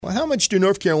how much do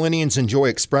North Carolinians enjoy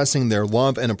expressing their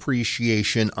love and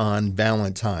appreciation on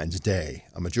Valentine's Day?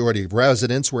 A majority of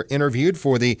residents were interviewed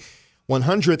for the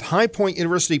 100th High Point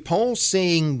University poll,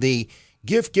 seeing the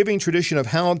gift-giving tradition of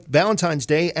Valentine's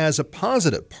Day as a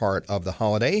positive part of the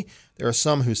holiday. There are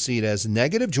some who see it as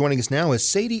negative. Joining us now is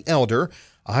Sadie Elder,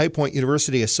 a High Point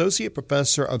University Associate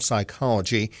Professor of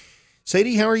Psychology.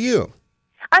 Sadie, how are you?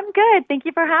 I'm good. Thank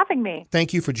you for having me.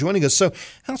 Thank you for joining us. So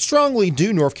how strongly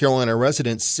do North Carolina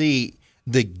residents see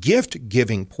the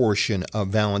gift-giving portion of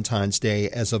Valentine's Day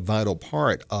as a vital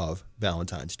part of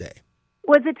Valentine's Day?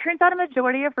 Well, as it turns out, a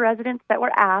majority of residents that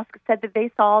were asked said that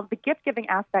they saw the gift-giving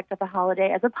aspect of the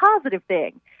holiday as a positive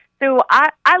thing. So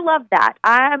I love that.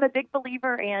 I'm a big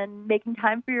believer in making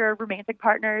time for your romantic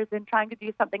partners and trying to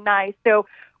do something nice. So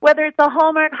whether it's a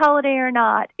Hallmark holiday or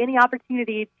not, any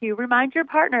opportunity to remind your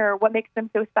partner what makes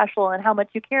them so special and how much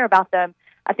you care about them,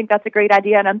 I think that's a great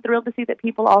idea. And I'm thrilled to see that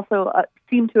people also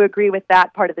seem to agree with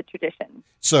that part of the tradition.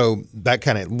 So that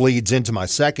kind of leads into my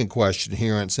second question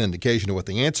here, and it's an indication of what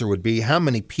the answer would be. How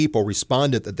many people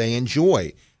responded that they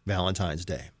enjoy Valentine's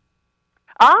Day?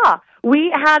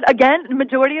 We had, again, the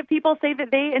majority of people say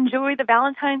that they enjoy the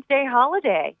Valentine's Day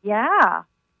holiday. Yeah.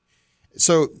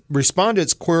 So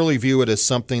respondents clearly view it as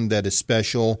something that is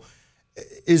special.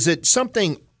 Is it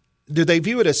something, do they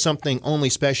view it as something only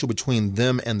special between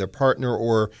them and their partner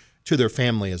or to their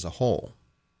family as a whole?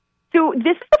 So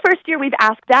this is the first year we've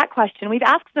asked that question. We've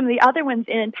asked some of the other ones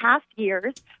in past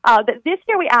years. But this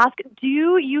year we asked, do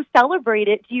you celebrate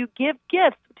it? Do you give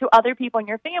gifts to other people in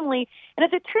your family? And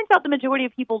as it turns out, the majority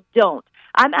of people don't.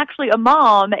 I'm actually a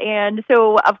mom, and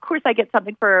so of course I get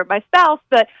something for my spouse,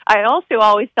 but I also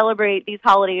always celebrate these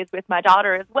holidays with my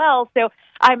daughter as well. So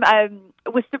I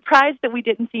was surprised that we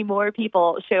didn't see more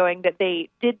people showing that they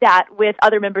did that with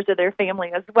other members of their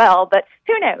family as well. But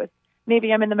who knows?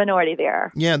 Maybe I'm in the minority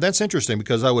there. Yeah, that's interesting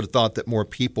because I would have thought that more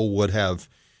people would have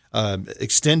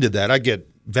extended that. I get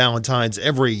Valentine's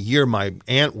every year. My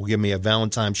aunt will give me a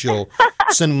Valentine. She'll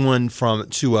send one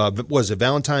to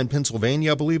Valentine,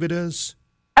 Pennsylvania, I believe it is.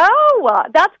 Oh,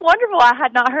 that's wonderful. I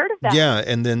had not heard of that. Yeah,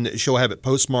 and then she'll have it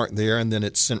postmarked there, and then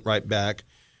it's sent right back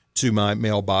to my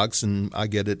mailbox, and I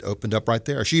get it opened up right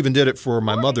there. She even did it for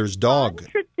my mother's dog.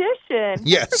 Tradition.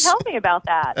 Yes. Tell me about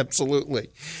that. Absolutely.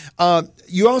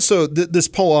 You also, this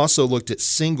poll also looked at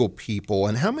single people,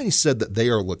 and how many said that they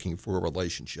are looking for a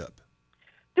relationship?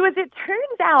 So as it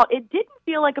turns out, it didn't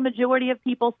feel like a majority of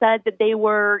people said that they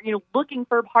were, looking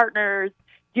for partners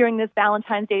during this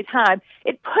Valentine's Day time.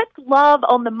 It puts love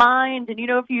on the mind, and,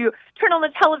 if you turn on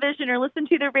the television or listen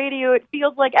to the radio, it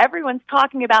feels like everyone's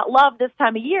talking about love this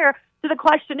time of year. So the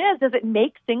question is, does it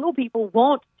make single people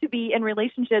want to be in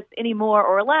relationships any more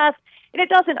or less? And it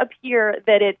doesn't appear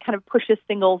that it kind of pushes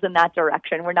singles in that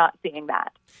direction. We're not seeing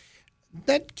that.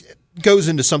 That goes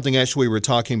into something actually we were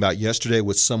talking about yesterday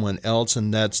with someone else,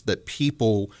 and that's that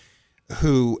people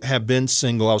who have been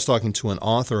single, I was talking to an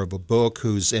author of a book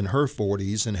who's in her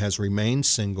 40s and has remained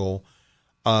single.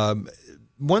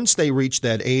 Once they reach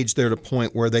that age, they're at a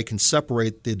point where they can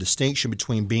separate the distinction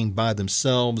between being by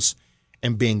themselves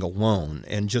and being alone.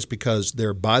 And just because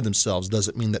they're by themselves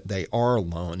doesn't mean that they are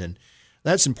alone. And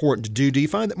that's important to do. Do you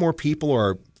find that more people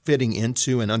are fitting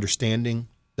into and understanding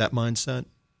that mindset?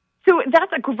 So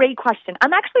that's a great question.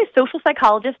 I'm actually a social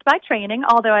psychologist by training,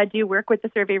 although I do work with the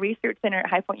Survey Research Center at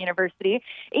High Point University.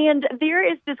 And there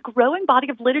is this growing body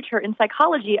of literature in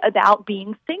psychology about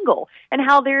being single and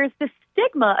how there is this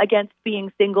stigma against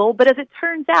being single. But as it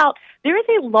turns out, there is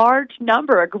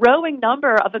a growing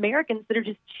number of Americans that are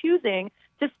just choosing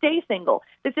to stay single.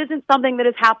 This isn't something that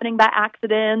is happening by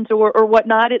accident or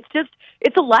whatnot.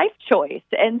 It's a life choice.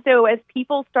 And so as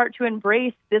people start to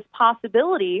embrace this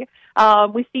possibility,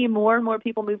 we see more and more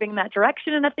people moving in that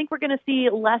direction. And I think we're going to see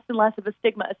less and less of a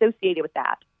stigma associated with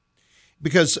that.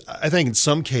 Because I think in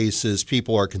some cases,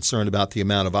 people are concerned about the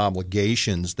amount of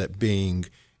obligations that being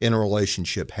in a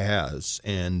relationship has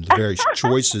and the various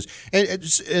choices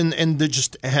and they're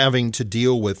just having to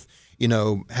deal with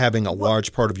having a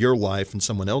large part of your life in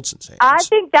someone else's hands. I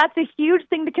think that's a huge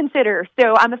thing to consider.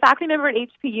 So I'm a faculty member at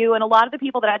HPU, and a lot of the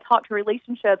people that I talk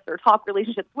relationships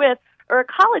with are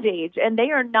college age, and they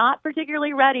are not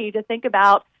particularly ready to think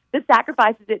about the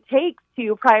sacrifices it takes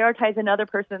to prioritize another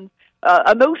person's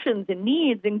emotions and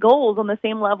needs and goals on the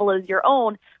same level as your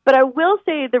own. But I will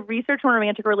say the research on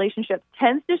romantic relationships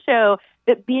tends to show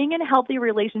that being in healthy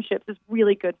relationships is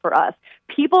really good for us.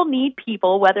 People need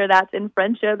people, whether that's in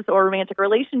friendships or romantic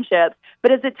relationships.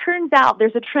 But as it turns out,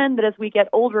 there's a trend that as we get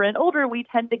older and older, we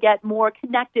tend to get more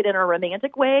connected in a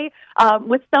romantic way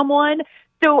with someone.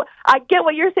 So I get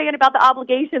what you're saying about the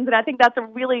obligations, and I think that's a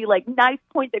really nice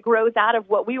point that grows out of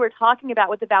what we were talking about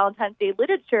with the Valentine's Day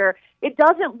literature. It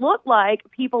doesn't look like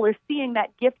people are seeing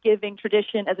that gift-giving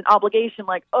tradition as an obligation,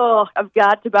 like, oh, I've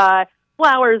got to buy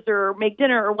flowers or make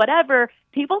dinner or whatever.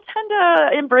 People tend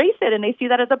to embrace it, and they see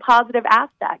that as a positive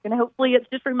aspect. And hopefully it's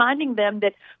just reminding them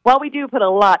that while we do put a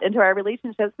lot into our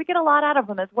relationships, we get a lot out of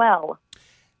them as well.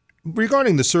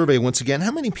 Regarding the survey, once again,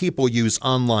 how many people use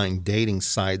online dating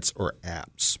sites or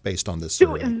apps based on this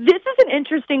survey? So this is an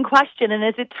interesting question, and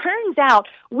as it turns out,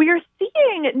 we're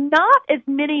seeing not as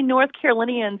many North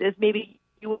Carolinians as maybe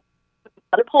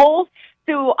other polls.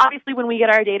 So obviously when we get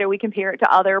our data, we compare it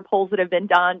to other polls that have been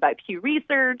done by Pew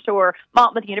Research or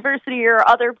Monmouth University or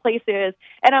other places.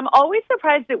 And I'm always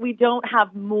surprised that we don't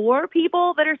have more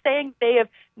people that are saying they have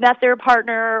met their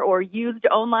partner or used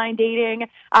online dating.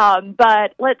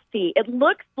 But let's see. It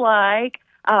looks like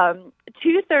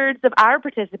two-thirds of our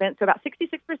participants, so about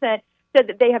 66%, said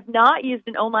that they have not used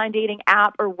an online dating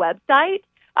app or website.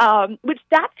 Which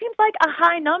that seems like a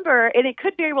high number, and it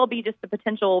could very well be just the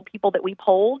potential people that we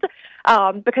polled,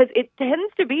 because it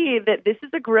tends to be that this is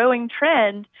a growing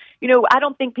trend. I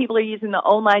don't think people are using the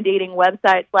online dating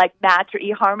websites like Match or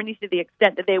eHarmony to the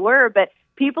extent that they were, but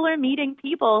people are meeting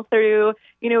people through,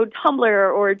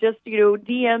 Tumblr or just,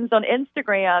 DMs on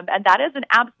Instagram, and that is an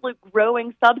absolute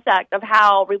growing subsect of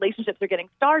how relationships are getting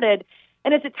started.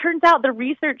 And as it turns out, the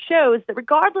research shows that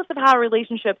regardless of how a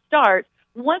relationship starts,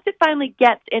 once it finally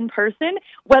gets in person,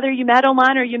 whether you met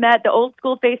online or you met the old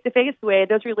school face-to-face way,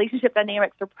 those relationship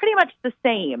dynamics are pretty much the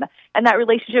same. And that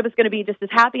relationship is going to be just as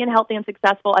happy and healthy and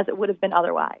successful as it would have been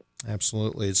otherwise.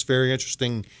 Absolutely. It's very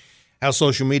interesting how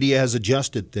social media has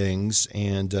adjusted things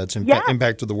and its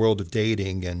impact to the world of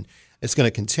dating. And it's going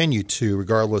to continue to,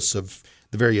 regardless of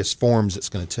the various forms it's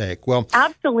going to take. Well,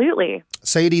 absolutely.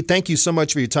 Sadie, thank you so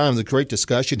much for your time. It was a great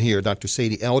discussion here. Dr.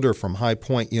 Sadie Elder from High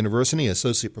Point University,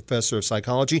 Associate Professor of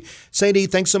Psychology. Sadie,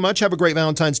 thanks so much. Have a great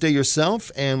Valentine's Day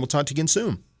yourself, and we'll talk to you again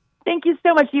soon. Thank you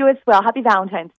so much. You as well. Happy Valentine's Day.